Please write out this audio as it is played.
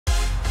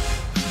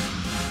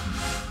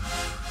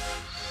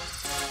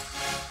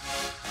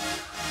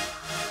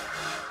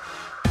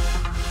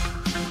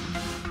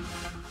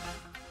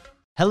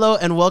Hello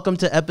and welcome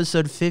to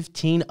episode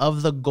 15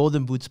 of the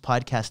Golden Boots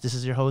podcast. This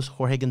is your host,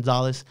 Jorge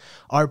Gonzalez.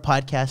 Our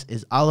podcast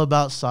is all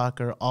about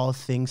soccer, all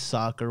things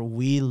soccer.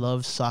 We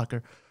love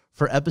soccer.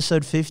 For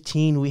episode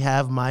 15, we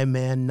have my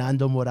man,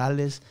 Nando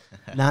Morales.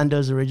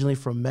 Nando's originally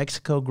from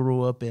Mexico,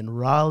 grew up in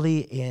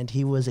Raleigh, and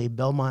he was a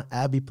Belmont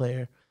Abbey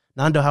player.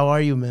 Nando, how are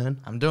you,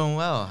 man? I'm doing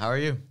well. How are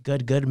you?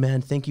 Good,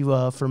 man. Thank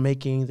you for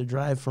making the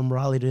drive from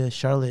Raleigh to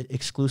Charlotte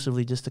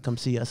exclusively just to come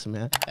see us,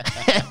 man.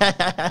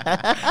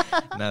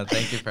 No,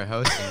 thank you for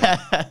hosting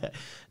me.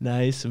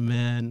 Nice,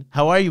 man.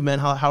 How are you, man?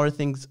 How are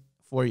things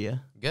for you?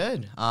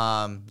 Good.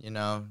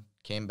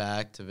 Came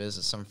back to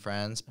visit some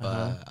friends,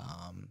 but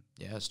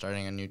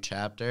starting a new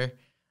chapter.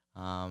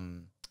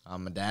 I'm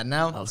a dad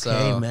now.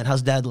 Okay, man.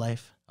 How's dad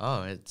life?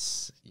 Oh,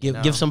 it's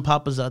give some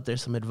papas out there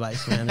some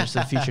advice, man. There's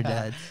some future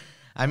dads.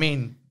 I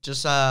mean,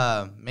 just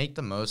make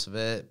the most of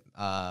it.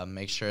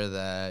 Make sure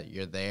that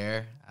you're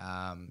there.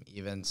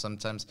 Even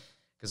sometimes,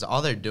 because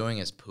all they're doing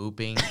is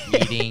pooping,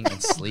 eating,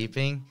 and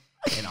sleeping.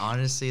 And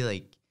honestly,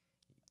 like,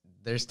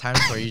 there's times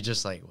where you're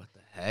just like, what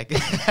the heck?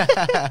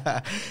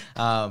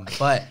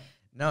 But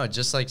no,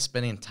 just like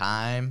spending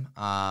time.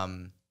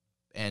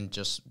 And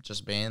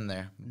just being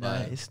there.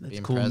 Nice. That's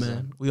cool,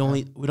 present.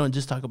 Man. We don't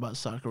just talk about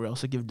soccer. We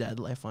also give dad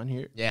life on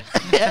here. Yeah.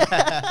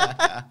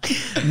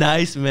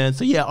 Nice, man.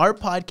 So, yeah, our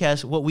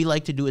podcast, what we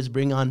like to do is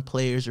bring on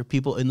players or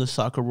people in the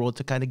soccer world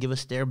to kind of give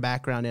us their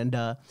background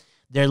and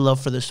their love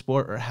for the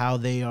sport or how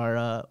they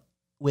are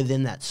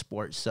within that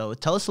sport. So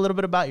tell us a little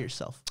bit about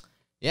yourself.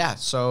 Yeah.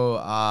 So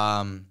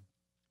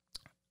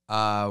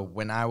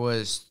when I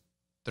was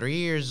 3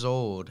 years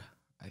old,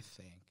 I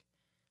think,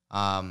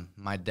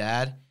 my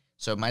dad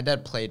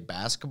played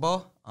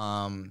basketball,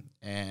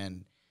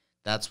 and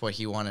that's what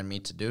he wanted me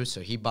to do.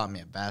 So he bought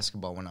me a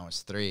basketball when I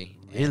was 3.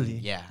 Really? And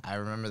yeah, I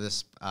remember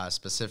this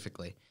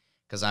specifically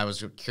because I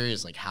was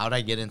curious, like, how'd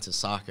I get into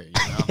soccer, you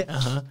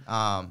know?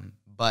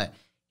 But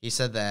he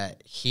said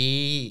that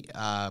he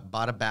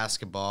bought a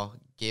basketball,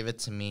 gave it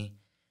to me.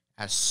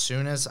 As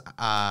soon as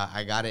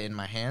I got it in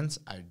my hands,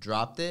 I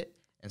dropped it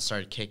and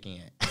started kicking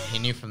it. He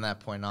knew from that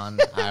point on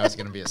I was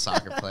going to be a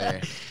soccer player.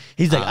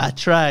 He's like, I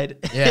tried.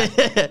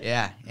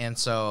 Yeah. And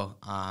so,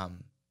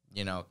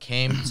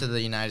 came to the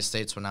United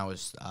States when I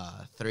was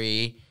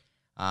 3,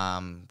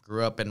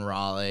 grew up in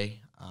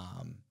Raleigh.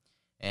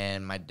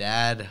 And my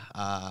dad,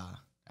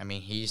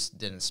 he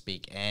didn't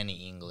speak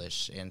any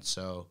English. And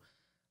so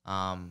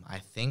I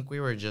think we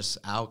were just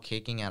out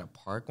kicking at a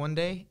park one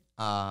day.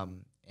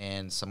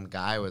 And some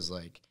guy was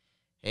like,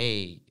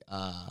 hey,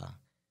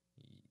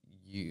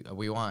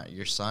 we want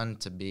your son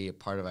to be a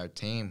part of our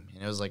team.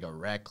 And it was like a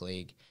rec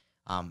league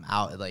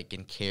out like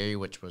in Cary,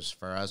 which was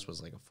for us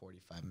was like a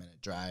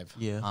 45-minute drive.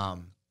 Yeah.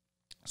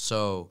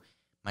 So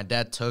my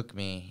dad took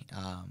me,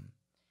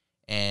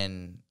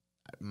 and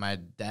my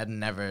dad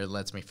never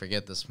lets me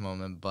forget this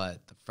moment,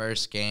 but the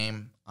first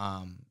game,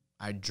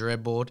 I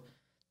dribbled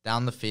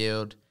down the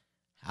field.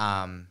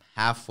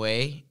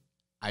 Halfway,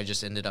 I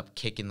just ended up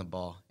kicking the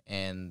ball,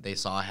 and they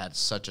saw I had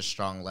such a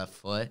strong left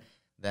foot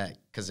that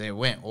because it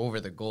went over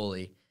the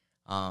goalie,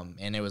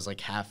 and it was like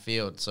half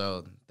field,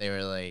 so they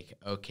were like,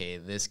 okay,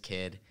 this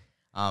kid.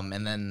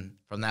 And then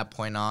from that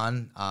point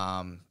on,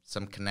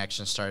 some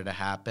connections started to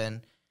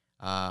happen.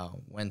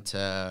 Went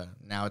to,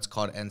 now it's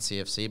called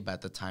NCFC, but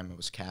at the time it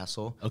was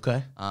Castle.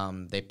 Okay.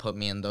 They put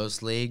me in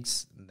those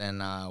leagues,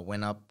 then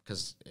went up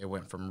because it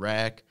went from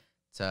rec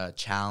to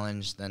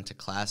challenge, then to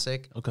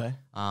classic. Okay.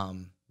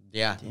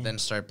 Yeah, Damn. Then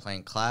started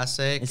playing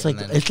classic. It's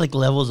like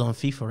levels on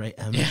FIFA, right?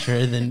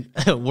 Amateur, then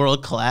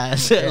world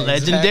class, yeah,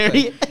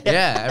 legendary.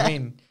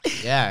 Exactly.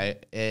 Yeah,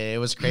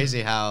 it was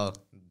crazy how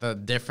the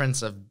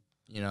difference of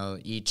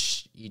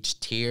each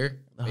tier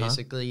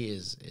basically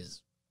is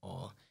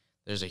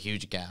there's a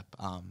huge gap.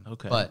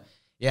 Okay, but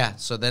yeah,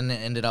 so then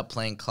it ended up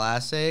playing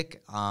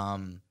classic.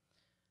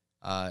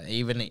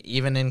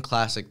 Even in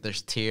classic,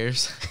 there's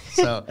tiers.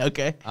 So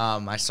okay,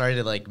 I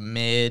started like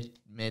mid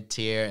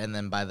tier, and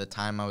then by the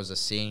time I was a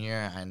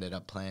senior, I ended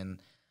up playing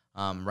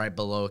right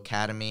below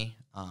academy,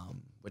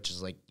 which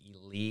is like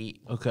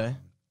elite. Okay.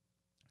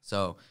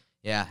 So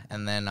yeah,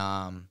 and then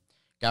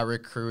got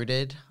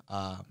recruited.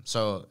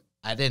 So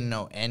I didn't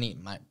know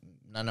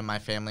none of my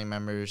family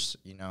members,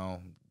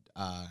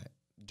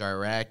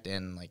 direct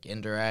and like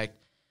indirect.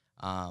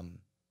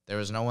 There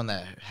was no one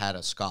that had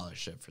a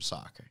scholarship for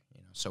soccer.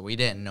 So we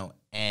didn't know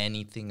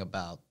anything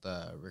about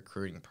the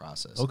recruiting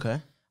process. Okay.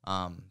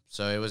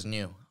 So it was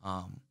new.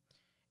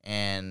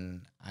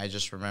 And I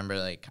just remember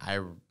like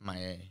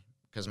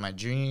because my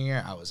junior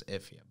year I was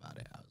iffy about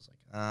it. I was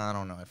like, I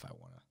don't know if I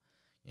want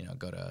to,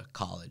 go to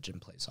college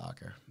and play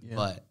soccer. Yeah.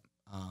 But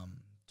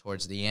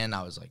towards the end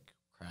I was like,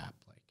 crap,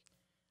 like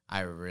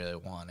I really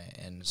want it.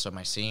 And so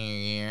my senior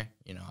year,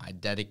 I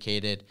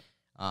dedicated,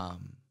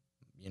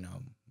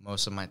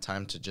 most of my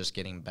time to just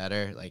getting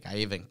better. Like I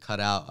even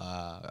cut out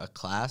a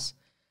class.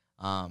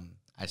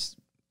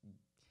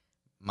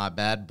 my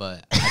bad,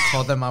 but I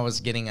told them I was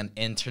getting an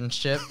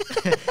internship,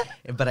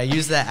 but I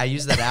used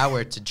that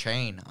hour to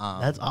train.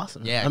 That's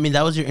awesome. Yeah. I mean,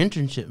 that was your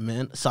internship,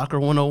 man. Soccer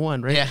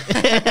 101, right?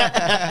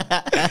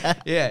 Yeah.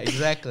 Yeah,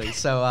 exactly.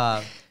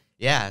 So,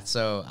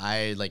 so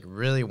I like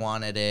really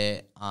wanted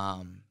it.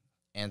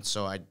 And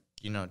so I,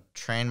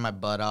 trained my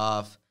butt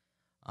off,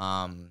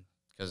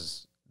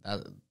 because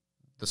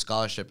the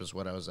scholarship is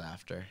what I was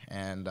after.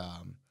 And,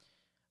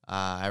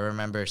 I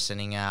remember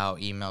sending out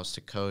emails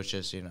to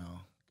coaches,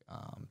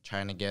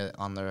 trying to get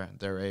on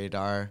their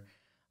radar.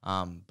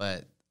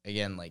 But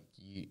again, like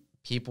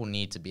people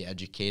need to be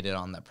educated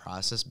on that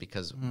process,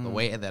 because the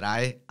way that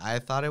I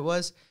thought it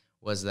was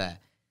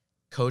that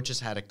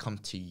coaches had to come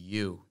to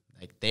you.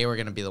 Like they were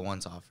going to be the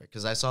ones offered.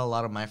 Because I saw a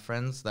lot of my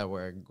friends that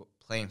were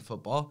playing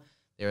football.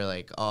 They were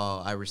like,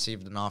 oh, I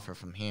received an offer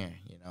from here,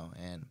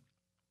 And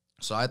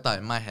so I thought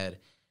in my head,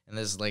 and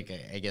this is like,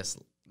 I guess,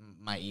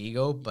 my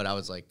ego, but I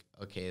was like,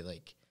 okay,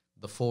 like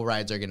the full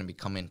rides are going to be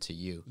coming to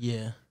you.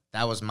 Yeah.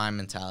 That was my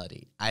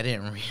mentality. I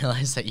didn't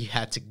realize that you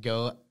had to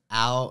go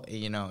out,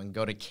 and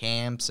go to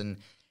camps and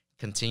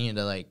continue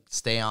to like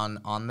stay on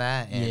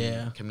that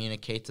and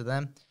communicate to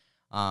them.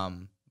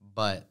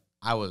 But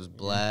I was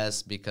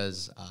blessed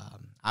because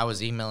I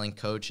was emailing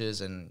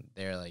coaches and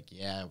they're like,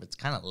 yeah, it's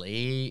kind of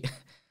late.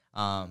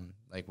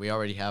 Like we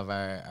already have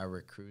our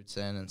recruits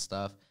in and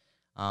stuff.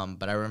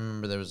 But I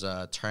remember there was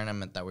a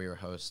tournament that we were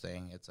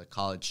hosting. It's a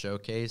college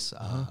showcase.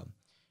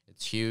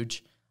 It's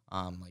huge.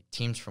 Like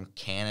teams from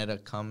Canada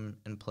come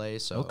and play.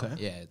 So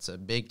yeah, it's a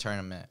big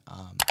tournament.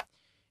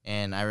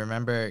 And I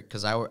remember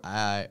because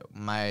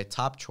my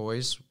top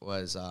choice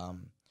was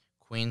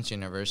Queen's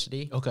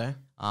University. Okay.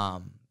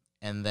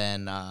 And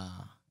then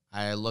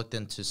I looked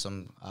into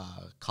some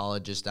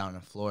colleges down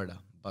in Florida,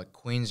 but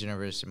Queen's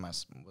University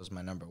was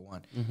my number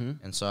one. Mm-hmm.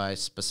 And so I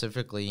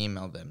specifically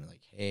emailed them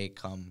like, hey,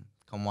 come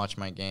watch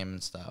my game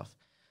and stuff.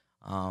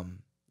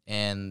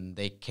 And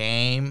they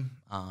came.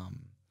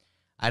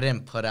 I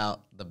didn't put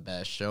out the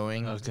best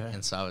showing. Okay.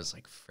 And so I was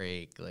like,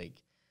 freak, like,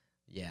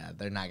 yeah,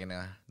 they're not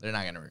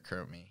gonna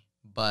recruit me.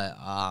 But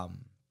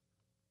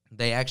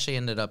they actually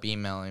ended up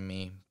emailing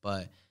me,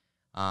 but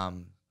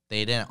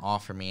they didn't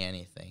offer me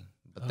anything.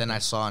 But then I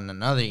saw in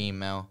another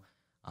email,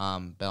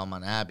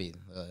 Belmont Abbey,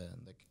 the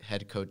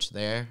head coach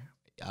there,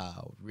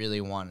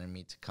 really wanted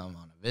me to come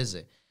on a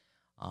visit.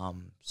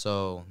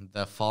 So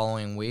the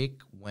following week,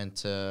 went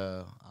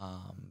to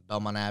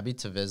Belmont Abbey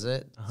to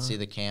visit, see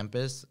the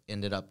campus,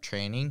 ended up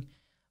training.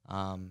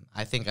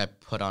 I think I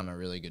put on a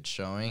really good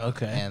showing.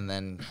 Okay. And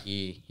then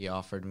he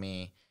offered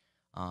me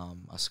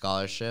a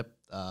scholarship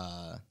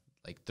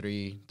like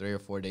three or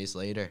 4 days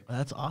later.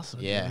 That's awesome.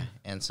 Yeah. Man.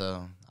 And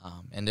so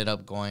ended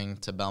up going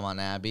to Belmont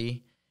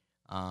Abbey.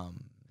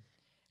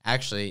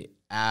 Actually,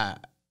 a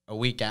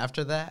week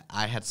after that,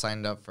 I had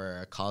signed up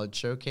for a college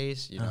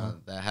showcase,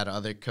 that had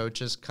other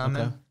coaches come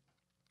in.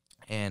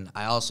 And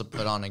I also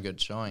put on a good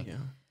showing.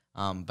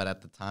 Yeah. But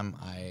at the time,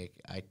 I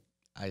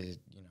I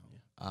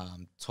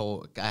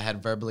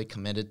had verbally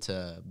committed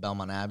to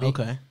Belmont Abbey.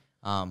 Okay.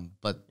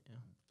 But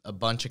a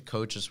bunch of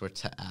coaches were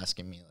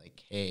asking me,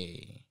 like,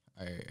 hey,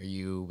 are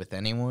you with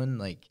anyone?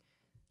 Like,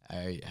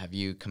 have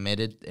you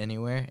committed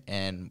anywhere?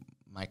 And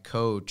my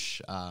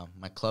coach,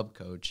 my club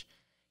coach,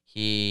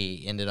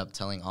 he ended up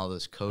telling all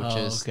those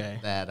coaches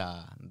that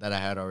I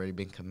had already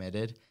been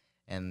committed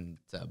and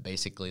to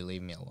basically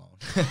leave me alone.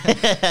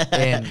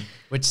 And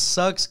which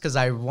sucks because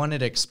I wanted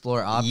to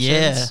explore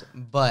options,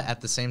 but at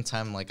the same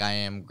time, like, I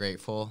am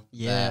grateful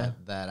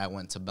that I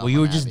went to Belmont. Well, you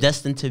were just Abbey.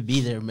 destined to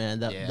be there,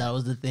 man. That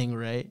was the thing,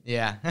 right?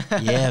 Yeah.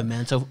 Yeah,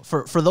 man. So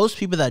for those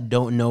people that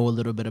don't know a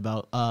little bit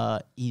about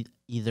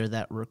either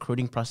that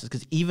recruiting process,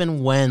 because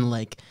even when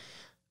like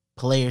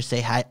players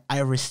say, "Hi, I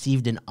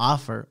received an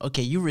offer."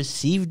 Okay, you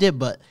received it,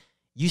 but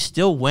you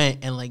still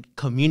went and like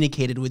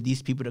communicated with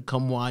these people to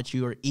come watch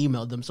you or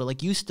emailed them. So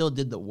like you still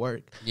did the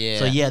work. Yeah.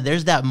 So yeah,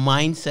 there's that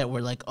mindset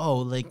where like, oh,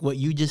 like what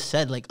you just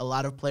said, like a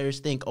lot of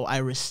players think, oh, I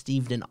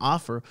received an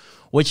offer,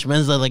 which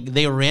means that like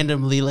they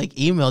randomly like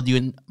emailed you,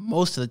 and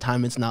most of the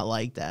time it's not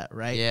like that,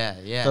 right? Yeah,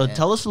 yeah. So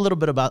tell us a little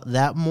bit about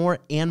that more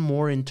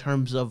in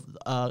terms of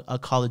a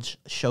college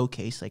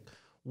showcase. Like,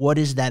 what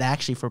is that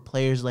actually for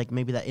players like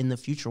maybe that in the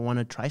future want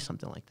to try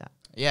something like that?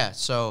 Yeah,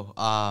 so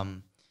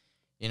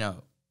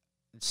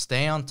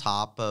stay on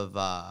top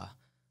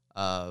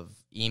of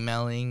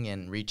emailing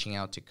and reaching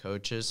out to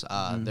coaches.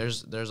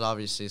 There's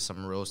obviously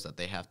some rules that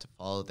they have to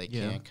follow. They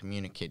can't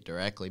communicate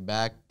directly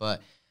back,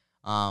 but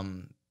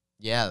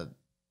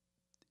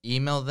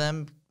email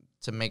them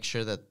to make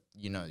sure that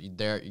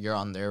you're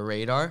on their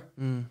radar.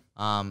 And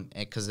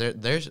because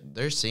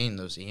they're seeing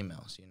those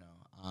emails.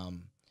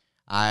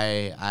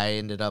 I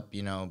ended up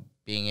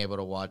being able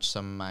to watch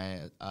some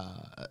of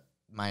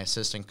my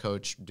assistant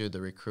coach do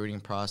the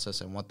recruiting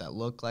process and what that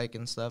looked like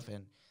and stuff.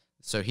 And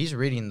so he's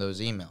reading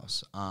those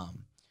emails.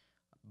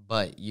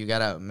 But you got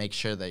to make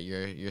sure that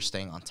you're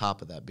staying on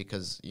top of that,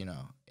 because,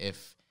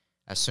 if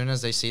as soon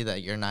as they see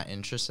that you're not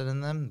interested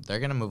in them, they're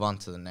going to move on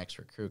to the next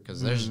recruit,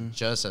 because there's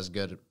just as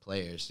good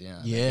players, that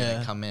are going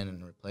to come in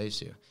and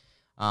replace you.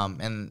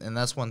 And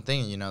that's one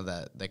thing, you know,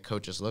 that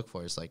coaches look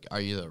for is like,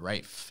 are you the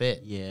right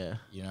fit? Yeah.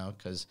 You know,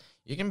 because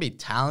you can be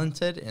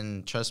talented,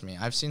 and trust me,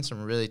 I've seen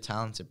some really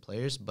talented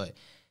players, but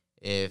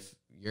if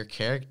your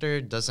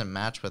character doesn't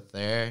match with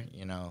their,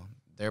 you know,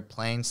 their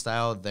playing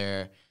style,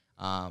 their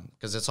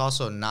because it's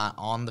also not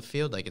on the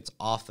field, like it's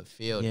off the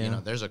field. Yeah. You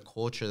know, there's a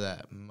culture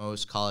that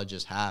most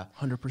colleges have.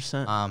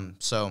 100%.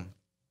 So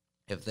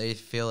if they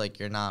feel like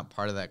you're not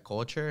part of that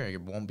culture or you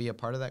won't be a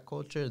part of that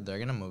culture, they're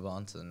gonna move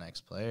on to the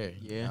next player.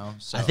 Yeah. You know?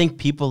 So I think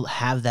people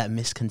have that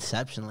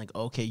misconception, like,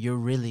 okay, you're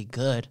really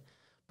good.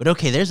 But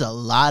okay, there's a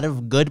lot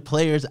of good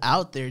players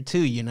out there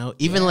too, you know?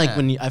 Even like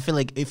I feel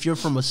like if you're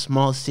from a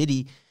small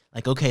city,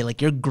 like, okay,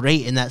 like you're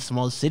great in that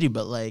small city,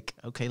 but like,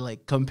 okay,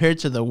 like compared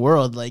to the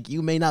world, like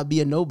you may not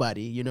be a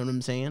nobody. You know what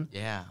I'm saying?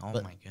 Yeah. Oh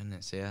my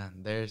goodness. Yeah.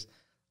 There's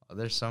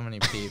so many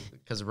people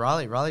because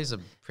Raleigh's a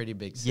pretty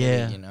big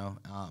city, you know.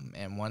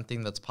 And one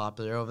thing that's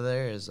popular over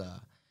there is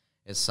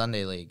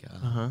Sunday League.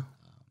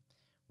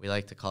 We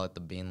like to call it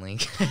the Bean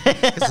League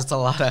because it's a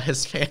lot of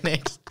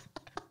Hispanics.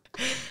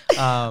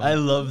 I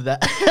love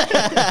that.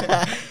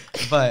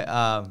 But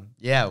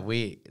yeah,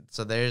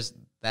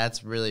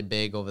 that's really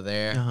big over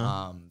there.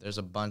 There's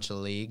a bunch of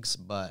leagues,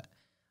 but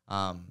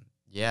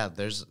yeah,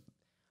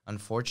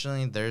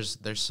 unfortunately there's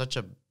such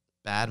a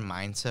bad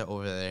mindset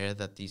over there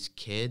that these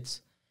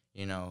kids,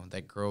 you know,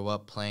 that grow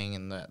up playing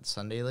in that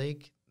Sunday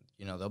League,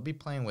 you know, they'll be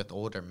playing with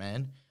older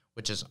men,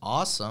 which is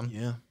awesome.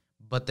 Yeah.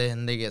 But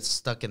then they get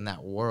stuck in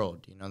that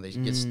world, you know, they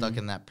get stuck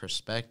in that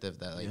perspective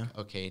that like,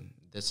 okay,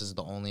 this is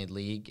the only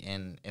league,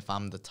 and if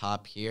I'm the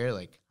top here,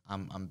 like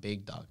I'm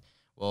big dog.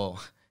 Well,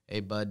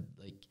 hey bud,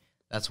 like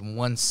that's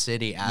one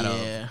city out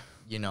of,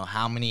 you know,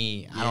 how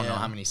many, I don't know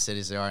how many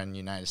cities there are in the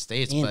United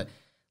States, but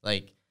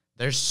like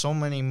there's so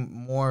many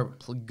more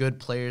good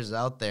players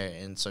out there.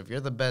 And so if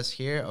you're the best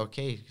here,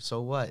 okay,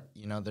 so what?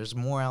 You know, there's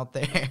more out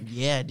there.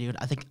 Yeah, dude.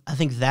 I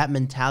think that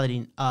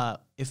mentality,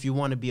 if you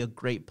want to be a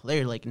great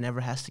player, like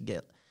never has to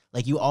get,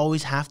 like you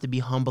always have to be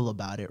humble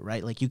about it,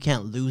 right? Like you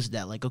can't lose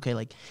that. Like, okay,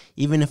 like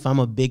even if I'm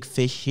a big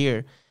fish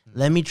here,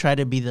 let me try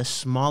to be the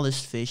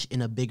smallest fish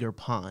in a bigger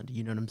pond.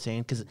 You know what I'm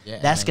saying? Because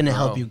that's going to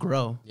help you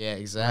grow. Yeah,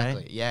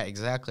 exactly. Right? Yeah,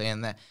 exactly.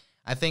 And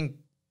I think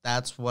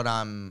that's what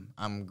I'm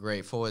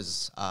grateful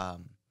is,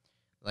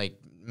 like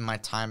my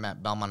time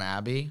at Belmont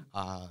Abbey,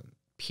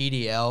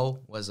 PDL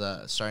was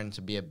starting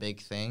to be a big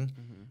thing,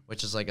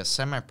 which is like a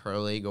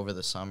semi-pro league over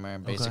the summer,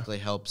 and basically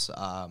helps,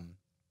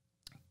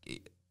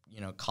 you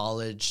know,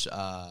 college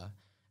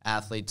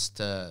athletes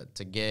to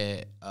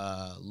get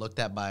looked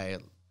at by,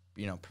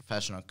 you know,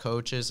 professional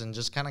coaches and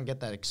just kind of get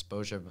that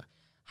exposure of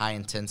high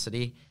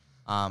intensity.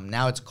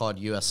 Now it's called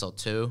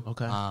USL2.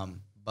 Okay.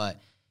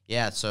 But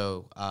yeah,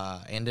 so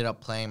I ended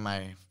up playing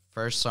my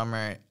first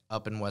summer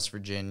up in West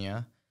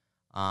Virginia.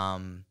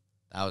 That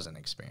was an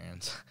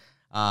experience.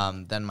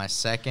 Then my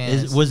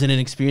second was it an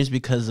experience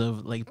because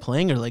of like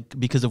playing or like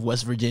because of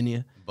West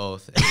Virginia?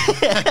 Both.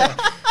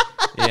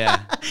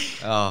 Yeah.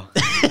 Oh,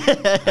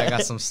 I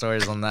got some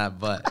stories on that.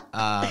 But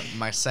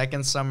my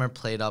second summer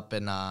played up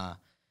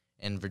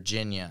in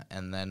Virginia,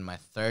 and then my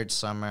third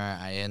summer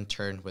I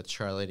interned with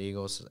Charlotte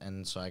Eagles,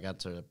 and so I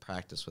got to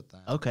practice with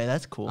them. Okay,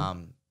 that's cool.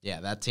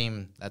 Yeah, that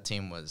team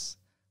was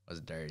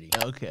dirty.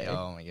 Okay.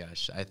 Oh my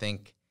gosh, I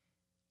think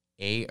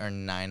 8 or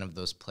 9 of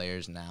those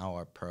players now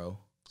are pro.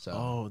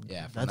 So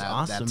yeah, from that's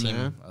awesome, that team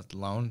man.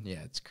 alone, yeah,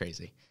 it's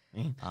crazy.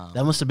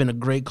 That must have been a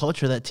great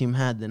culture that team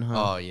had then,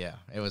 huh? Oh yeah,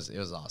 it was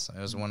awesome.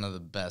 It was one of the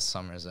best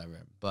summers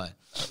ever. But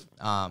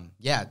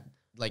yeah,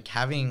 like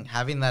having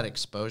that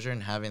exposure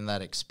and having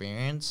that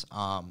experience,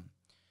 I'm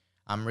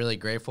really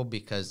grateful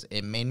because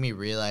it made me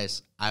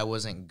realize I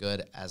wasn't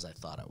good as I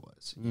thought I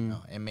was. You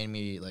know, it made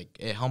me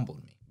it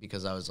humbled me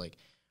because I was like,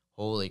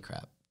 holy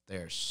crap,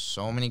 there are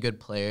so many good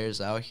players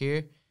out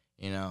here,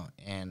 you know,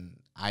 and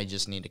I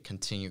just need to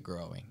continue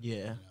growing. Yeah,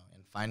 you know,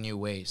 and find new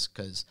ways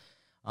because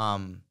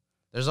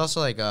there's also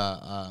like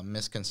a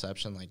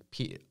misconception, like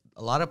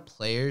a lot of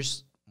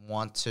players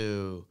want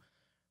to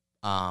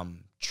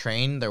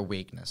train their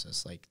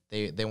weaknesses. Like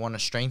they want to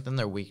strengthen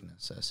their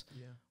weaknesses.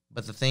 Yeah.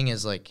 But the thing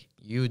is, like,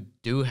 you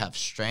do have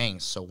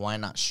strengths, so why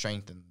not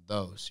strengthen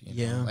those?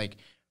 You know? Like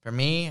for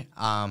me,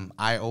 I'm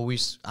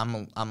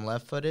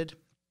left-footed.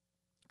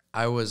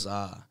 I was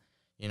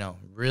you know,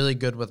 really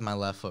good with my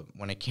left foot.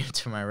 When it came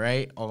to my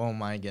right, oh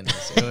my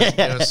goodness,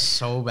 it was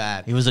so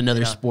bad. It was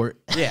another sport.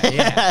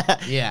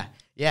 Yeah.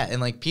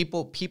 And like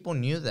people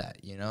knew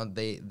that, you know,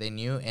 they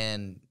knew,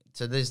 and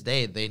to this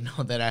day they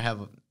know that I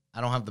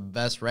don't have the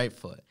best right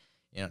foot.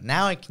 You know,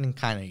 now I can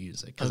kind of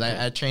use it because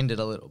I trained it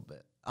a little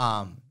bit.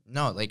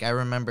 No, like I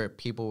remember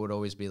people would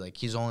always be like,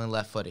 he's only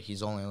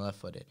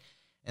left-footed,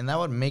 and that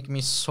would make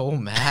me so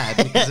mad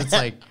because it's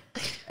like,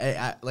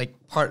 like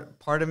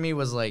part of me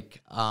was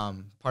like,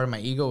 part of my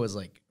ego was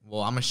like,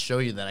 well, I'm gonna show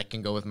you that I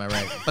can go with my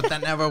right, but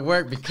that never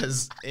worked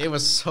because it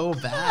was so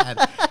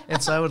bad,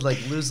 and so I would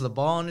like lose the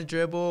ball on a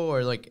dribble,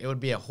 or like it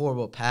would be a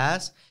horrible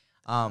pass.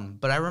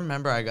 But I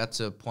remember I got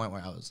to a point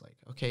where I was like,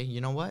 okay,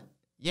 you know what?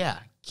 Yeah,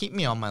 keep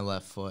me on my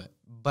left foot,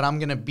 but I'm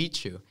gonna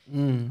beat you.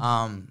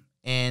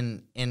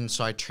 and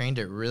so I trained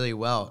it really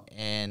well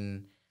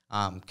and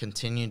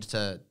continued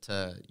to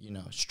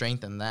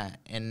strengthen that.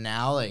 And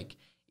now, like,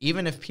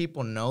 even if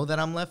people know that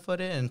I'm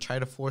left-footed and try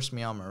to force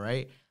me on my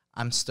right,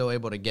 I'm still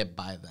able to get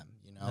by them,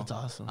 you know? That's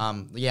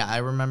awesome. Yeah, I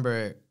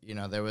remember,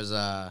 there was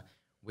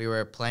we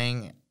were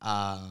playing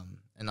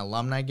an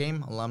alumni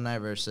game, alumni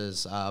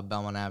versus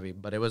Belmont Abbey,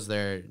 but it was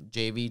their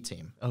JV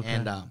team. Okay.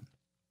 And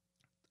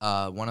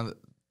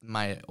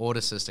my old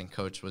assistant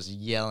coach was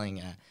yelling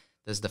at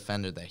this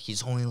defender that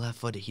he's only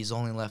left-footed,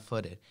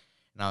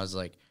 And I was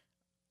like,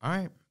 all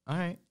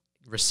right.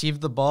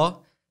 Received the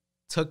ball,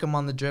 took him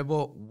on the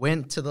dribble,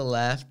 went to the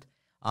left,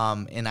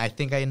 and I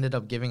think I ended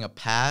up giving a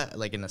pat,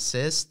 like an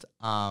assist,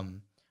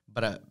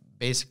 but I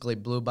basically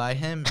blew by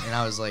him, and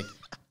I was like,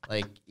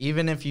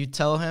 even if you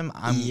tell him,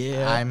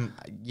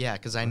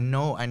 because I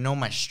know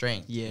my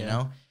strength, you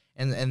know,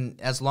 and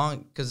as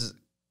long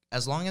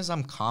as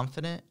I'm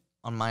confident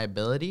on my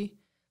ability,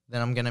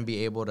 then I'm gonna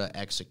be able to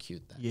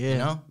execute that, you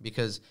know,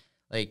 because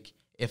like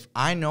if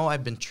I know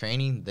I've been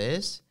training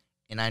this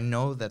and I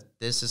know that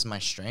this is my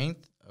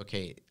strength,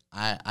 okay,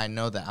 I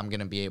know that I'm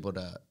gonna be able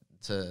to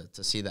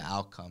see the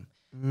outcome,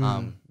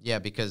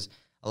 because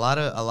a lot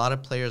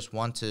of players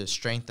want to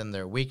strengthen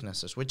their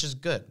weaknesses, which is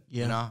good,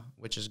 you know,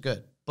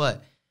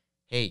 but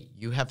hey,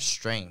 you have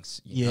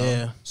strengths, you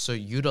know, so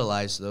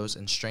utilize those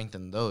and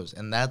strengthen those,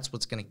 and that's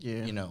what's gonna,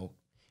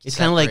 it's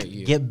kind of like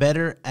get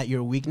better at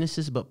your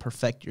weaknesses, but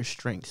perfect your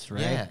strengths,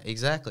 right? Yeah,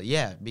 exactly.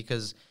 Yeah,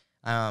 because,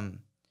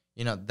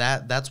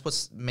 that's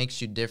what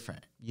makes you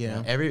different.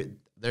 Yeah. You know,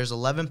 there's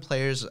 11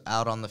 players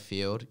out on the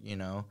field,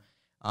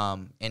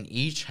 and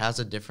each has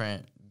a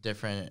different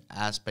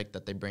aspect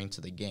that they bring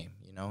to the game.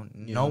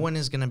 No one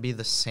is gonna be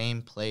the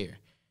same player.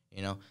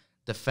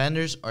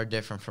 Defenders are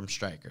different from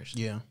strikers.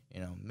 Yeah.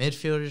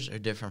 Midfielders are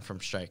different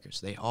from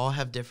strikers. They all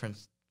have different,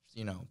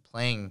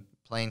 playing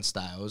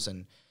styles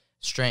and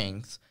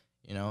strengths,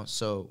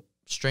 so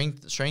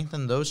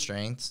strengthen those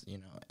strengths,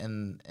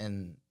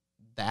 and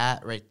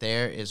that right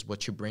there is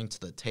what you bring to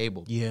the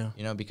table. Yeah.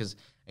 Because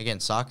again,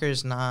 soccer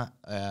is not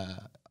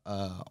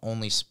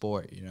only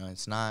sport,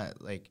 it's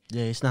not like,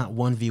 it's not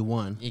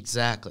 1v1.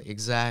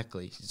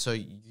 Exactly. So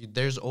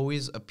there's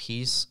always a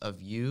piece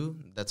of you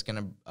that's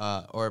gonna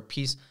or a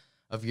piece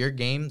of your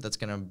game that's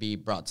gonna be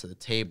brought to the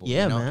table.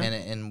 Man.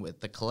 And with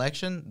the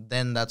collection,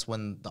 then that's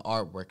when the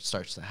artwork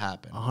starts to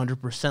happen.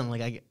 100%.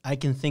 Like I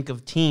can think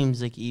of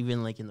teams like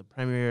even like in the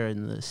Premier,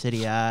 in the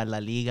Serie A, La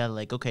Liga.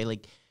 Like okay,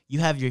 like you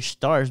have your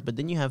stars, but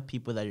then you have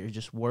people that are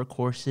just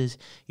workhorses.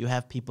 You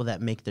have people that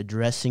make the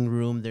dressing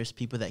room. There's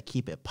people that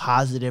keep it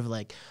positive.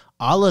 Like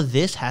all of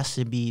this has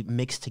to be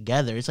mixed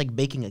together. It's like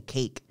baking a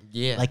cake.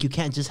 Yeah. Like you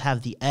can't just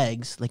have the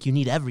eggs. Like you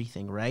need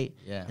everything, right?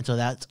 Yeah. And so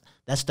that's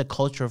the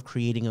culture of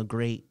creating a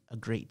great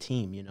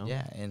team,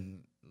 Yeah,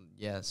 and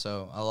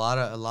so a lot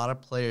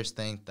of players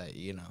think that,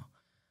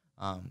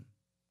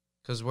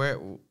 because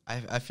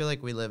I feel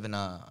like we live in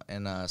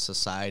a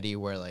society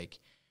where like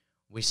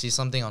we see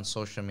something on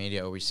social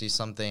media or we see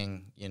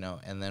something,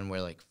 and then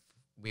we're like,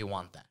 we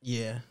want that.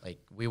 Yeah. Like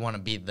we want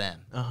to be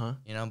them.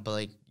 But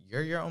like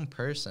you're your own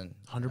person.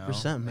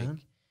 100%, man. Like,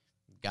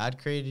 God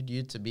created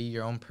you to be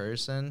your own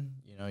person,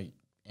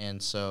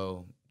 and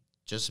so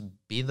just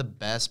be the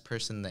best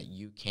person that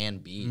you can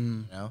be,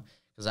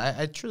 because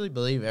I truly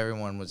believe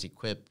everyone was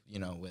equipped,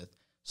 with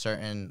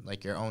certain,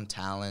 like, your own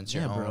talents,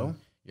 your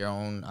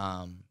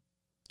own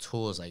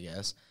tools, I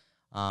guess.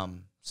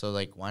 So,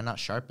 like, why not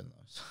sharpen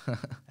those?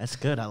 That's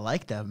good. I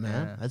like that,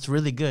 man. Yeah. That's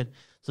really good.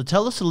 So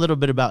tell us a little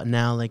bit about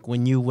now, like,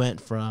 when you went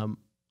from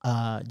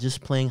just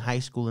playing high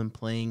school and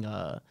playing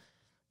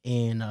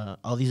in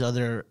all these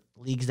other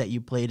leagues that you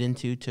played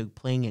into to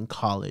playing in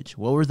college.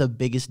 What were the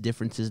biggest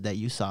differences that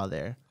you saw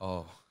there?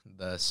 Oh,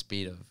 the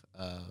speed of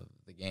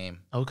the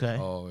game. Okay.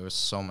 Oh, it was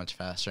so much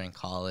faster in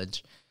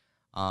college.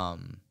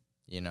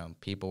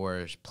 People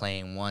were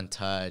playing one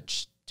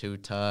touch, two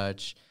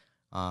touch.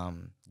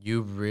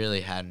 You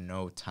really had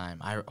no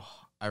time. I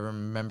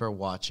remember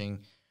watching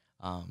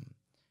one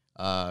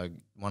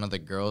of the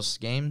girls'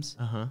 games,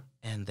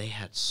 and they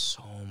had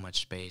so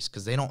much space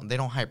because they don't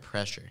high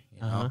pressure,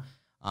 you know.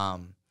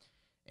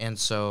 And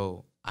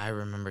so I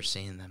remember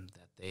seeing them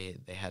that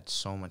they had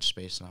so much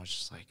space, and I was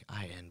just like,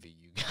 I envy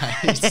you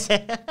guys.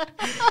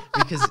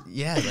 Because,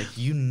 like,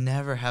 you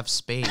never have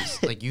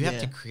space. Like, you have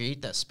to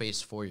create that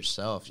space for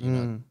yourself, you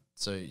know.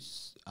 So,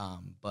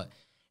 but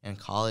in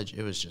college,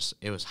 it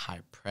was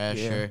high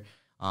pressure.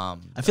 I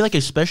feel like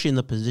especially in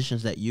the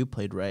positions that you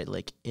played, right?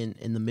 Like, in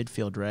the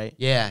midfield, right?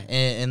 Yeah,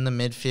 in the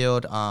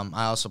midfield.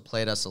 I also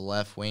played as a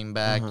left wing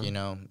back,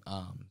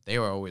 They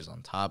were always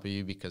on top of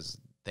you because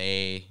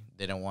they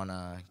didn't want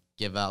to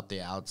give out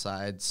the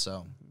outside.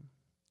 So,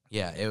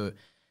 it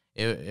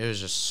was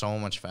just so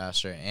much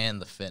faster.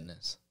 And the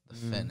fitness. The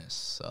fitness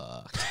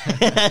sucked.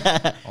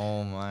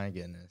 Oh, my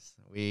goodness.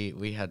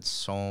 We had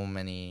so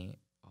many.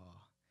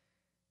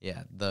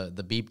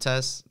 The beep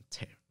test,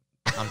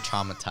 I'm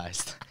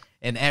traumatized.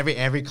 And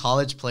every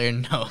college player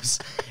knows.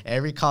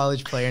 Every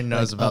college player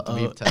knows about the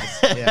beep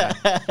test.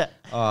 Yeah.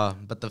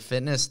 But the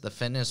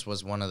fitness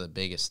was one of the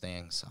biggest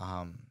things.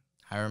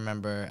 I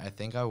remember, I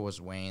think I was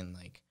weighing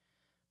like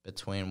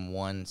between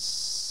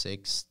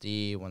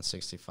 160,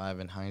 165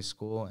 in high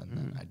school, and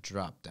then I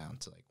dropped down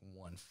to like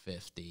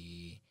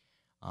 150,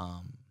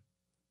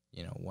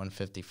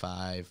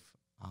 155,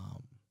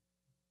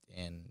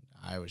 and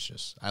I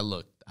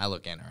look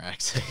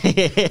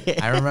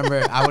anorexic. I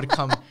remember I would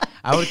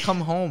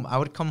come home,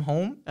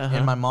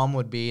 and my mom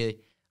would be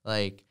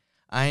like,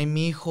 "Ay,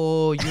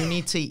 mijo, you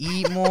need to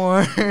eat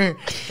more."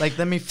 Like,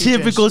 let me feed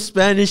typical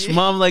Spanish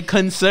mom, like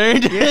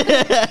concerned.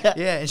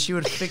 Yeah, and she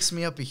would fix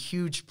me up a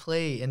huge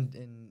plate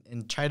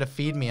and try to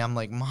feed me. I'm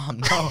like, "Mom,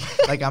 no."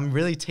 Like, I'm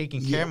really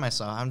taking care of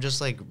myself. I'm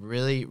just like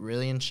really,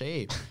 really in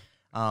shape.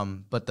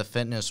 But the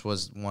fitness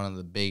was one of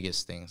the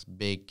biggest things,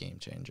 big game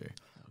changer.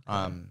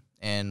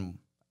 And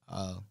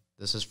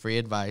this is free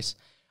advice.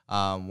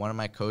 One of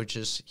my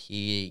coaches,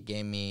 he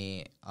gave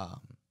me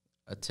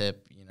a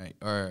tip,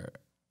 or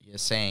a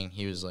saying.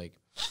 He was like,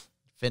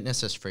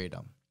 "Fitness is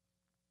freedom."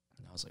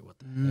 And I was like, "What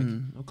the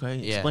heck?" Okay,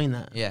 Yeah, explain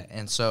that. Yeah,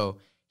 and so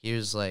he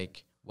was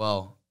like,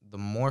 "Well, the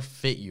more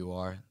fit you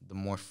are, the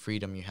more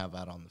freedom you have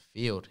out on the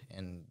field,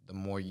 and the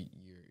more you're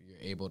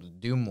able to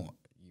do more,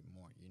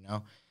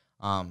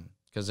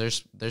 because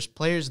there's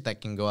players that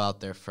can go out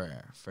there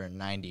for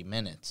 90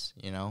 minutes,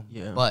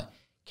 Yeah. but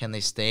can they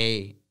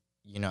stay,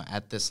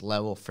 at this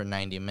level for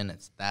 90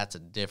 minutes? That's a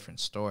different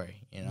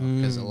story,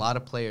 because a lot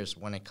of players,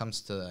 when it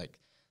comes to like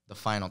the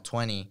final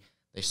 20,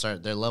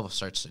 their level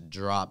starts to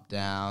drop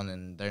down,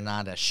 and they're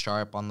not as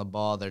sharp on the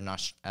ball. They're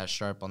not as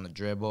sharp on the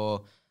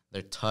dribble.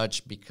 Their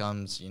touch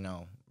becomes,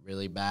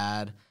 really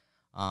bad.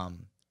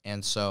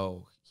 And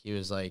so he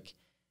was like,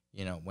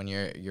 when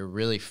you're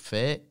really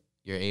fit,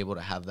 you're able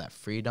to have that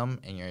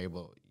freedom, and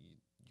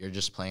you're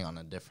just playing on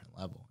a different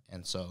level.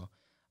 And so,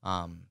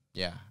 I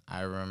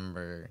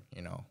remember,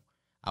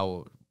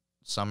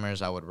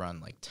 summers I would run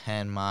like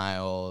 10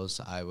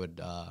 miles. I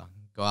would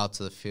go out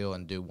to the field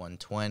and do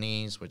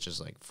 120s, which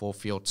is like full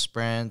field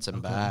sprints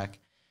and back,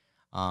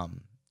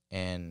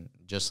 and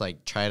just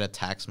like try to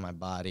tax my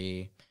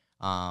body.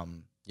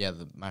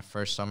 My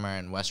first summer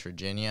in West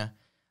Virginia,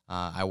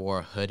 I wore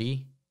a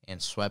hoodie and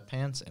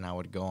sweatpants, and I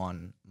would go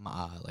on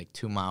like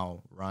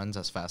 2-mile runs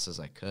as fast as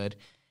I could,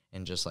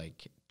 and just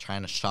like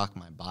trying to shock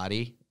my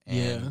body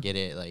and get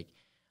it like,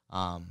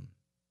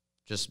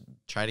 just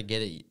try to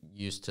get it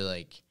used to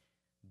like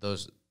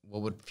those,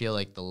 what would feel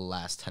like the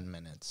last 10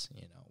 minutes,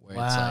 where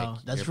it's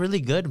like, that's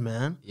really good,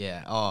 man.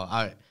 Yeah.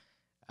 Oh,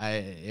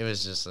 it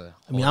was just a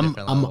whole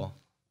different level.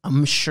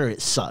 I'm sure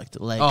it sucked.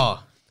 Like,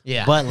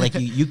 yeah. But like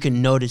you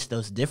can notice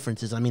those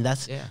differences. I mean,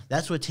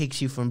 that's what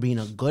takes you from being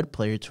a good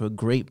player to a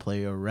great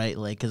player, right?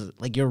 Like, cause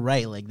like you're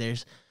right. Like,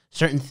 there's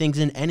certain things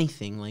in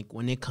anything. Like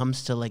when it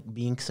comes to like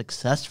being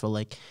successful,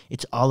 like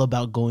it's all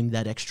about going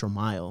that extra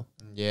mile.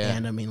 Yeah.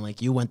 And I mean,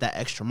 like you went that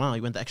extra mile.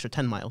 You went the extra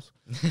 10 miles.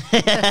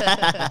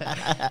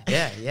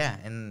 Yeah.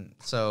 And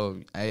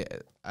so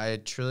I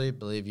truly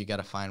believe you got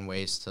to find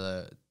ways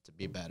to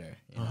be better.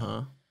 You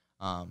know?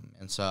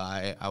 And so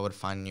I would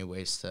find new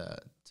ways to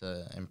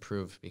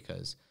improve,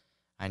 because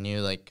I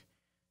knew like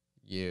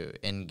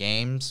in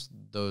games,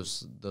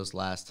 those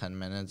last 10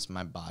 minutes,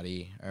 my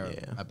body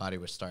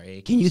would start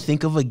aching. Can you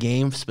think of a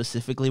game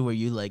specifically where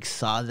you like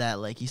saw that,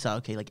 like you saw,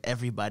 okay, like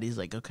everybody's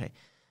like, okay,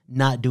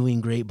 not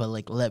doing great, but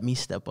like let me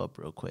step up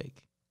real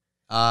quick?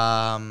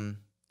 In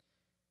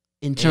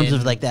terms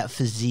of like that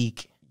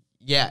physique.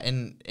 Yeah,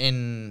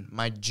 in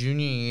my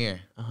junior year,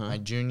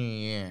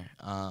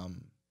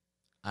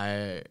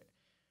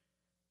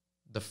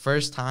 the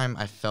first time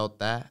I felt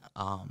that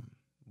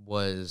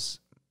was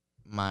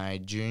my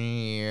junior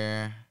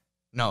year.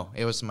 No,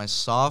 it was my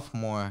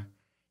sophomore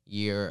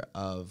year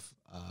of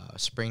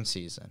spring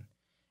season,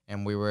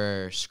 and we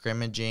were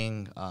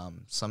scrimmaging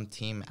some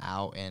team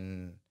out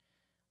in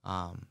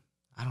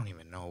I don't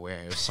even know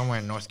where. It was somewhere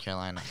in North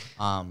Carolina.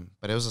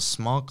 But it was a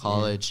small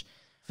college.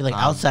 I feel like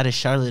outside of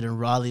Charlotte and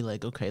Raleigh,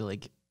 like okay,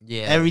 like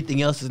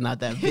everything else is not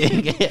that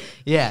big.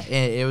 Yeah,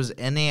 it was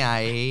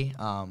NAIA.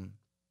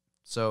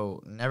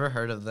 So never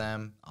heard of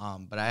them.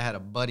 But I had a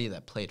buddy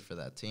that played for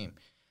that team.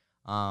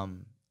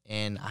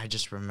 And I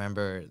just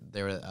remember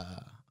there were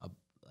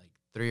like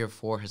 3 or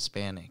 4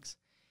 Hispanics,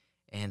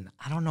 and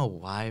I don't know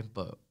why,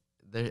 but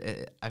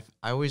I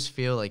always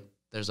feel like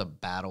there's a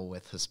battle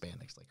with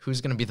Hispanics. Like,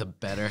 who's gonna be the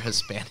better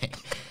Hispanic?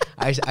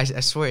 I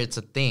swear it's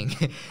a thing.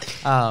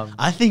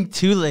 I think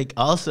too, like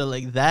also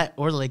like that,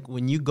 or like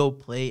when you go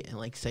play and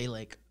like say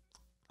like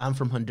I'm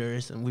from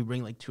Honduras and we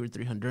bring like 2 or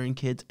 3 Honduran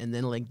kids, and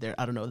then like they're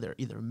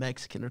either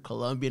Mexican or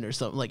Colombian or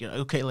something, like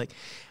okay, like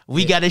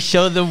we got to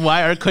show them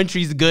why our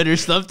country's good or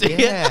something.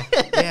 Yeah.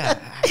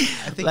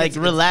 I think like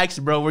relax,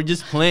 bro. We're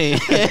just playing.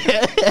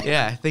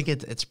 Yeah, I think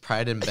it's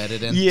pride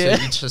embedded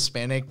into each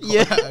Hispanic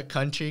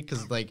country,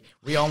 because like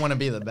we all want to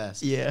be the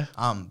best. Yeah.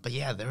 But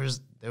yeah, there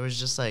was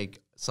just like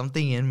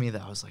something in me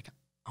that I was like,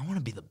 I want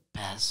to be the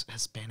best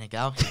Hispanic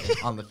out here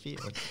on the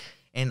field,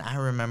 and I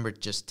remember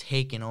just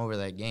taking over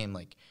that game.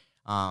 Like,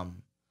 I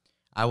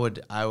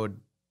would,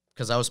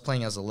 because I was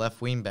playing as a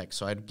left wing back,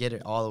 so I'd get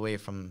it all the way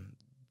from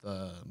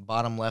the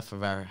bottom left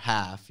of our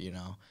half,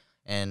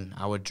 and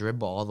I would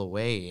dribble all the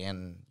way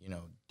and,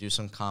 do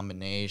some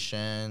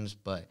combinations,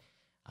 but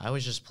I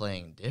was just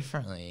playing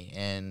differently.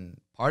 And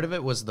part of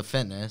it was the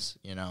fitness,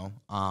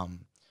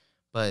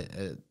 but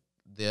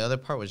the other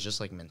part was just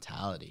like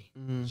mentality.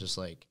 Mm-hmm. It was just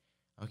like,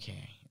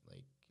 okay,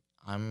 like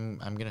I'm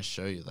going to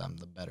show you that I'm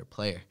the better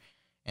player.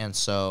 And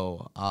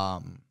so,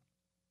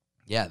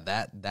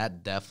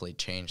 that definitely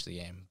changed the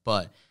game.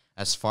 But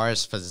as far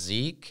as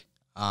physique,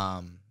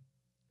 and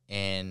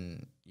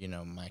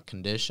my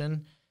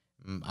condition,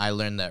 I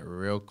learned that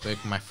real quick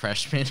my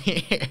freshman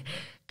year,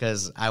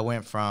 because I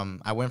went from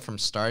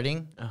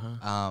starting,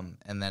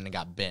 and then it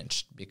got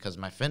benched because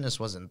my fitness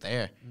wasn't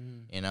there,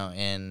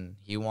 and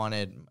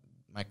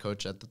my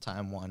coach at the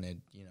time wanted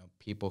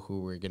people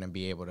who were gonna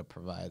be able to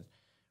provide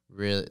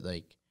really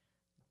like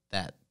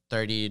that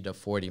 30 to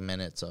 40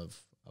 minutes of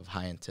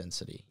high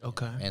intensity.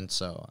 Okay. And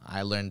so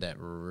I learned that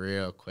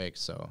real quick.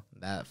 So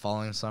that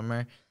following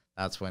summer,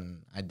 that's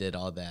when I did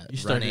all that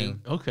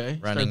running in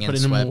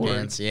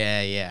sweatpants.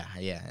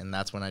 Yeah. And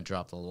that's when I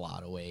dropped a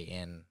lot of weight,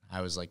 and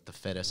I was like the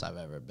fittest I've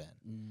ever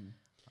been.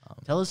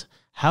 Tell us,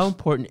 how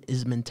important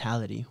is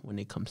mentality when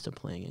it comes to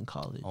playing in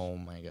college? Oh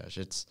my gosh.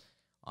 It's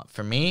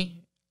for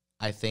me,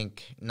 I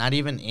think not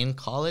even in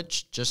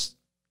college, just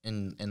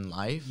in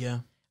life. Yeah.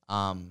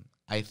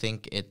 I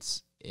think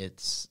it's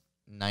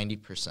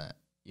 90%,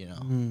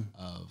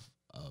 of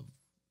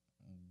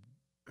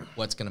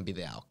what's going to be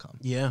the outcome.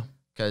 Yeah.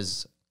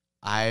 Because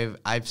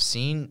I've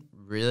seen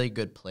really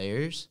good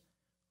players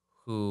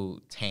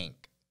who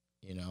tank,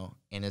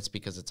 and it's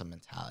because it's a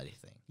mentality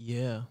thing.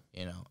 Yeah.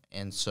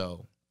 And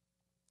so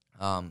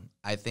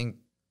I think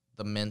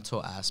the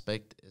mental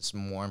aspect is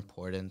more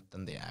important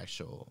than the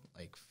actual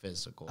like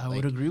physical. I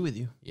would agree with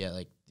you.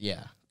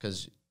 Yeah,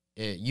 because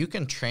you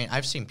can train.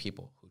 I've seen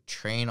people who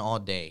train all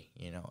day,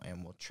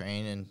 and will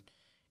train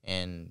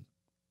and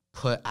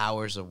put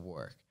hours of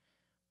work,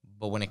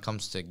 but when it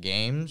comes to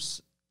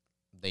games,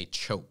 they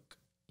choke,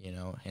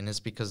 and it's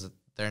because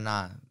they're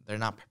not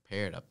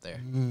prepared up there,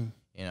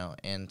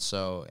 and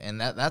so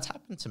that's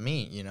happened to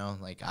me,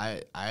 like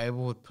I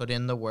would put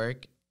in the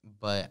work,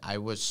 but I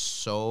was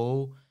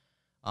so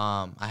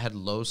I had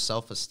low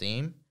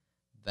self-esteem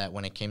that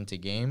when it came to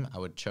game, I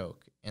would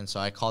choke, and so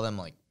I call them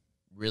like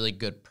really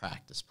good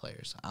practice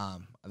players.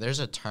 There's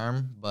a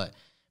term, but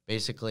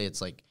basically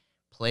it's like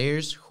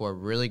players who are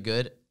really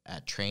good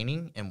at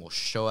training and will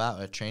show out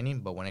at training,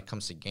 but when it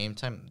comes to game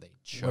time, they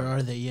choke. Where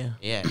are they? Yeah.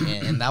 Yeah,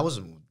 and that was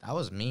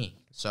me.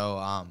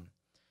 So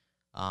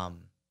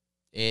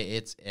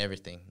it's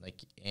everything.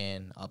 Like,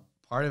 and a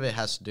part of it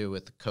has to do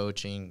with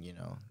coaching.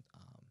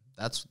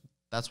 That's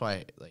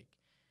why like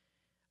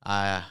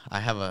I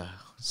have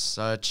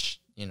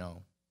such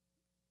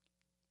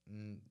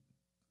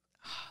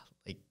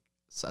like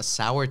a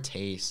sour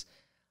taste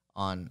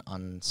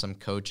on some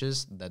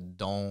coaches that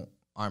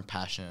aren't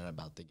passionate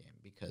about the game,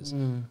 because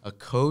a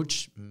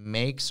coach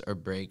makes or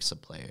breaks a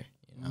player.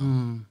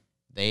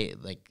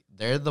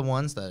 They're the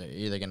ones that are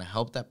either going to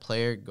help that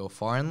player go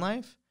far in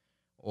life,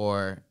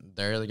 or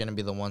they're going to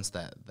be the ones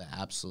that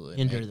absolutely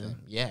hinder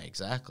them. Yeah,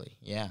 exactly.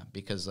 Yeah,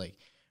 because like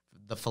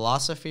the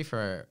philosophy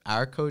for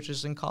our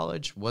coaches in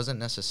college wasn't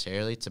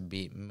necessarily to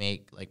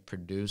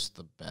produce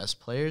the best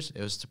players.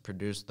 It was to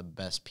produce the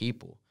best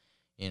people,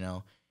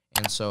 And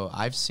so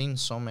I've seen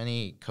so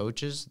many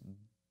coaches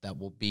that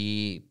will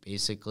be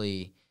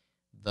basically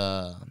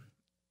the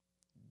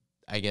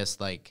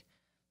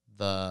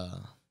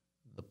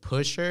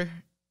pusher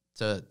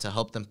to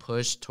help them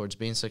push towards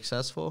being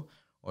successful,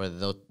 or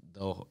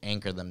they'll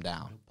anchor them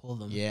down, pull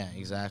them. Yeah,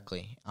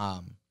 exactly.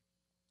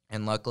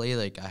 And luckily,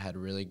 like I had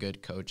really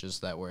good coaches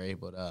that were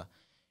able to,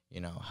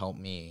 help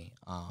me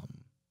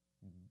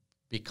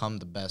become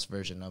the best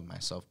version of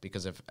myself.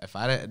 Because if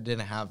I didn't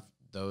have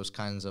those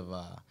kinds of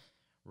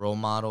role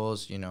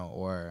models,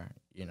 or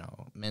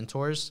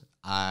mentors,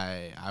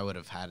 I would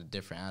have had a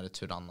different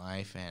attitude on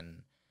life,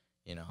 and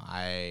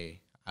I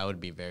would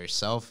be very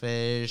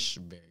selfish,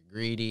 very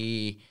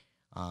greedy,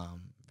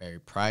 very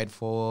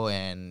prideful,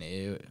 and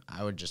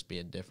I would just be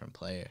a different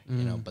player,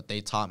 But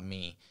they taught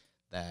me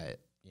that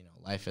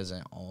life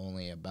isn't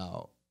only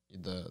about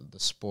the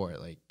sport.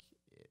 Like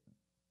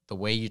the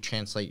way you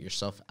translate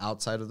yourself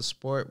outside of the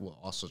sport will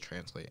also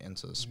translate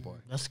into the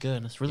sport. That's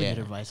good. That's really good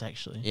advice,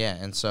 actually. Yeah,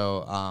 and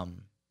so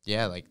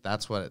like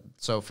that's what.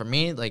 So for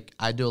me, like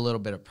I do a little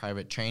bit of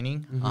private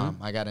training.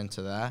 I got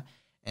into that,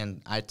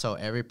 and I tell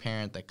every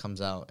parent that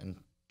comes out and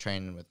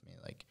training with me,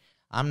 like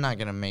I'm not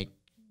gonna make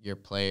your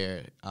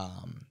player,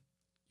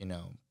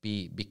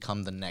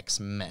 become the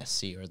next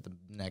Messi or the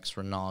next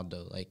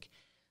Ronaldo. Like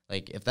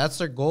if that's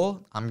their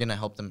goal, I'm gonna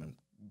help them,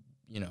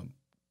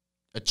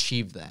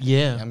 achieve that.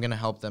 Yeah, I'm gonna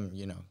help them,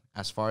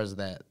 as far as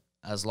that,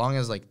 as long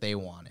as like they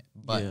want it.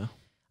 But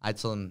I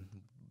tell them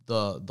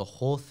the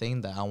whole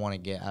thing that I want to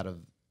get out of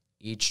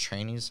each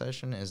training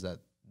session is that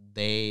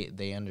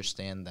they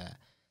understand that,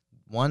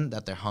 one,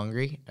 that they're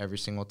hungry every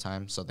single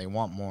time, so they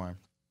want more,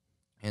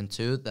 and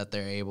two, that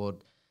they're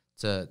able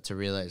to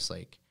realize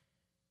like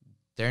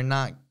they're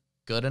not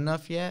good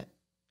enough yet,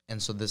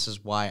 and so this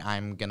is why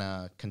I'm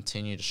gonna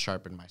continue to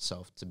sharpen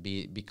myself to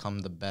become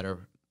the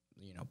better,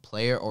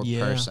 player or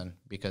person,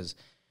 because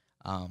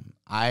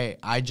I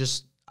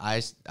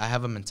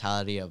have a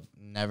mentality of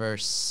never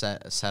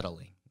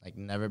settling, like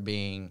never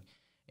being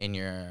in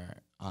your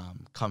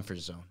comfort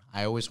zone.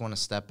 I always want to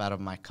step out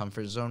of my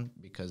comfort zone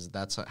because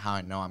that's how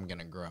I know I'm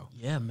gonna grow.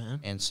 Yeah, man.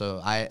 And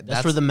so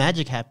that's where the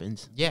magic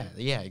happens. Yeah,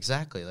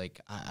 exactly. Like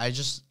I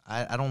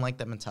don't like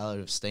that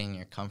mentality of staying in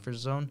your comfort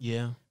zone.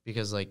 Yeah.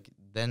 Because like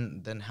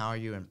then how are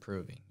you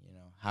improving?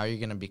 How are you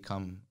gonna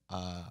become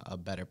a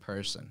better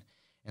person?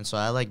 And so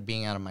I like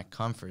being out of my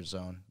comfort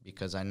zone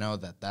because I know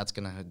that that's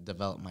gonna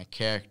develop my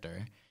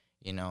character.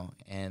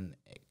 And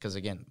because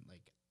again,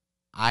 like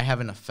I have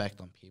an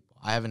effect on people.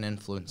 I have an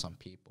influence on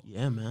people.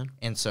 Yeah, man.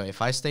 And so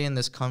if I stay in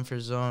this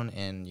comfort zone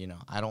and,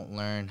 I don't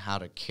learn how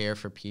to care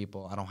for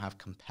people, I don't have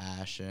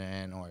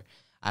compassion, or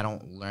I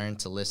don't learn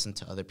to listen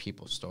to other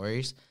people's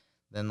stories,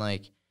 then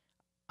like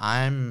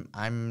I'm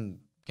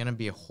going to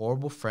be a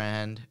horrible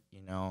friend.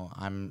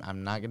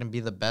 I'm not going to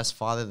be the best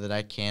father that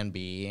I can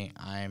be.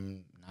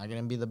 I'm not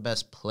going to be the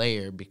best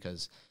player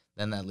because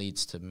then that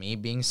leads to me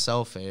being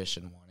selfish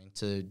and wanting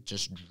to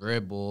just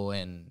dribble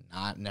and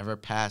never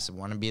pass and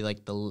want to be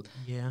like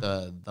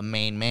the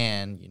main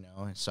man,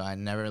 So I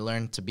never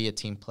learned to be a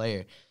team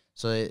player.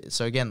 So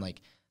again,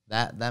 like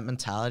that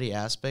mentality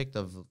aspect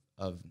of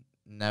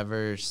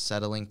never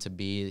settling to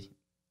be,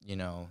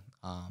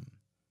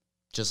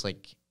 just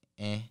like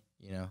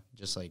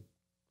just like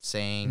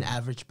saying an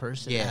average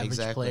person, yeah, average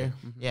exactly. player.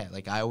 Yeah,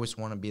 like I always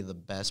want to be the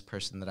best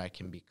person that I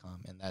can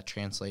become, and that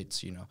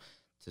translates,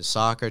 to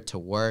soccer, to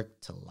work,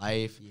 to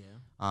life.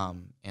 Yeah.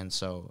 And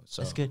so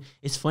that's good.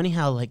 It's funny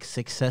how like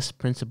success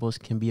principles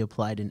can be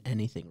applied in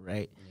anything,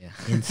 right? Yeah.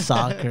 In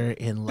soccer,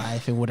 in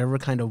life, in whatever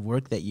kind of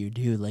work that you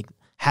do, like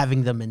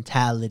having the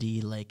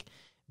mentality, like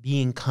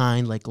being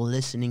kind, like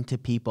listening to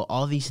people.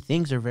 All these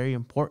things are very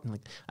important.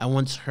 Like I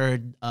once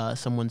heard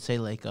someone say,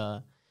 like,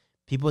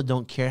 people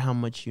don't care how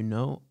much you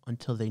know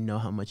until they know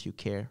how much you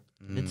care.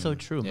 It's so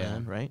true,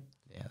 man. Right?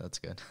 Yeah, that's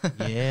good.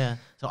 Yeah.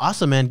 So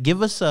awesome, man.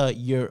 Give us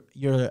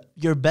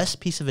your best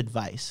piece of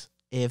advice.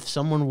 If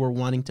someone were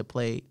wanting to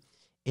play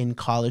in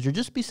college or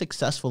just be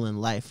successful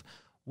in life,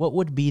 what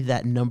would be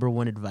that number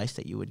one advice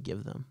that you would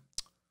give them?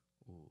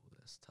 Ooh,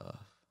 that's tough.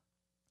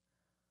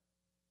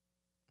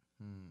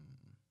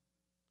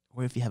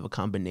 Or if you have a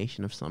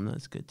combination of some,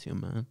 that's good too,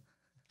 man.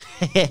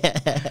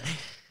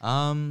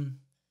 I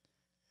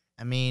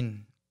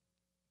mean,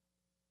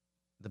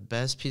 the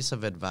best piece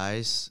of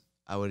advice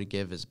I would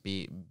give is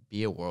be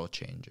a world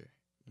changer.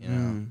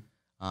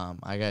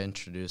 I got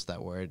introduced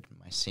that word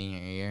my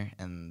senior year,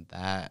 and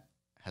that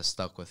has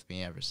stuck with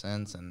me ever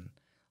since. And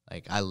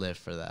like I live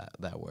for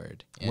that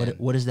word. And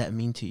what does that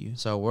mean to you?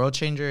 So, world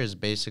changer is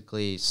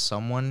basically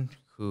someone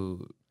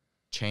who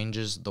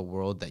changes the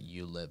world that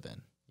you live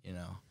in.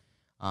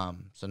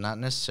 So not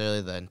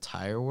necessarily the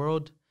entire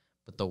world,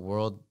 but the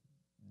world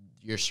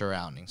your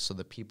surroundings. So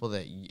the people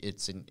that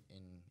it's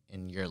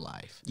in your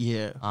life.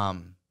 Yeah.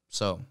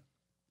 So,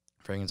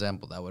 for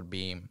example, that would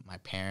be my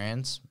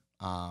parents,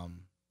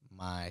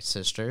 my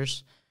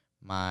sisters,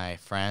 my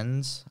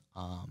friends,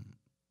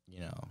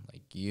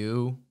 like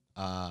you,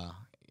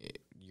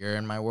 you're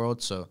in my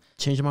world, so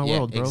changing my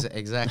world, bro.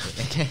 Exactly.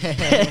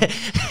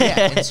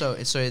 Yeah, and so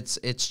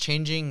it's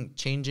changing.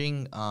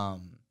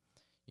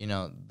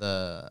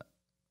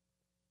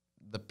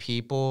 The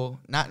people,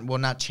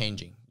 not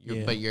changing,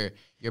 but you're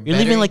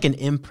leaving like an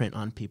imprint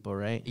on people,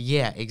 right?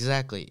 Yeah,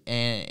 exactly,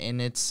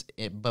 and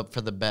but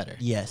for the better.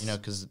 Yes,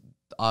 because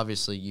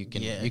obviously you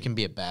can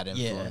be a bad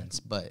influence,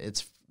 but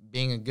it's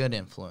being a good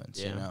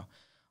influence.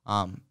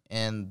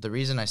 And the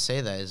reason I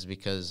say that is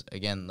because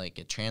again, like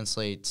it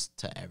translates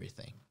to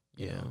everything.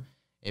 You know?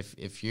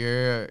 If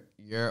you're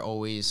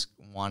always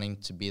wanting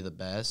to be the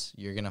best,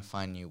 you're gonna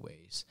find new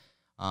ways.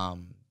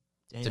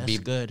 To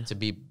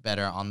be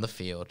better on the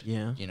field.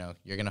 Yeah.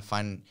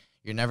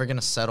 You're never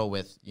gonna settle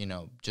with,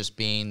 just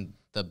being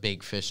the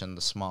big fish in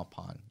the small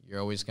pond. You're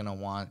always gonna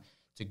want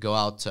to go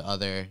out to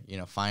other,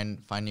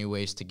 find new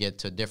ways to get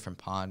to a different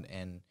pond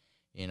and,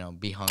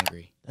 be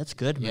hungry. That's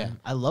good, man. Yeah.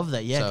 I love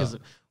that. Yeah, because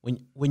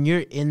when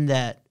you're in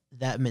that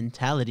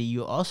mentality,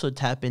 you also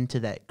tap into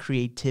that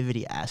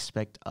creativity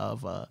aspect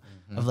of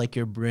like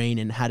your brain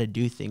and how to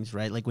do things,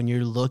 right? Like when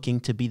you're looking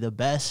to be the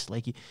best,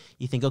 like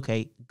you think,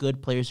 okay,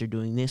 good players are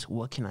doing this.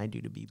 What can I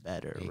do to be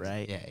better,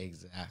 right? Yeah,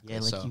 exactly. Yeah,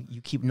 like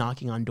you keep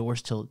knocking on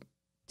doors till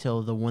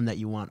the one that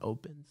you want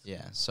opens.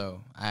 Yeah,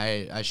 so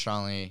I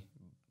strongly,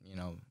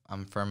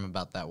 I'm firm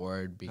about that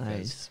word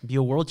because be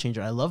a world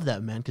changer. I love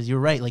that, man, because you're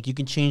right. Like you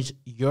can change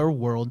your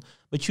world,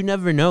 but you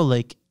never know.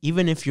 Like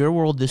even if your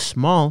world is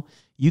small,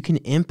 you can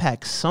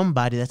impact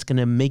somebody that's going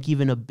to make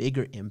even a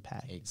bigger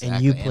impact. Exactly.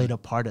 And you played a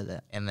part of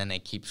that. And then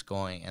it keeps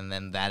going. And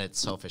then that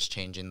itself is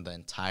changing the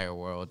entire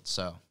world.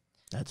 So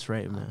that's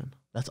right, man.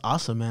 That's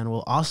awesome, man.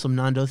 Well, awesome,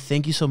 Nando.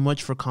 Thank you so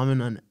much for coming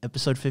on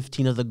episode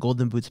 15 of the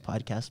Golden Boots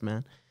podcast,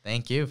 man.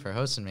 Thank you for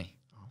hosting me.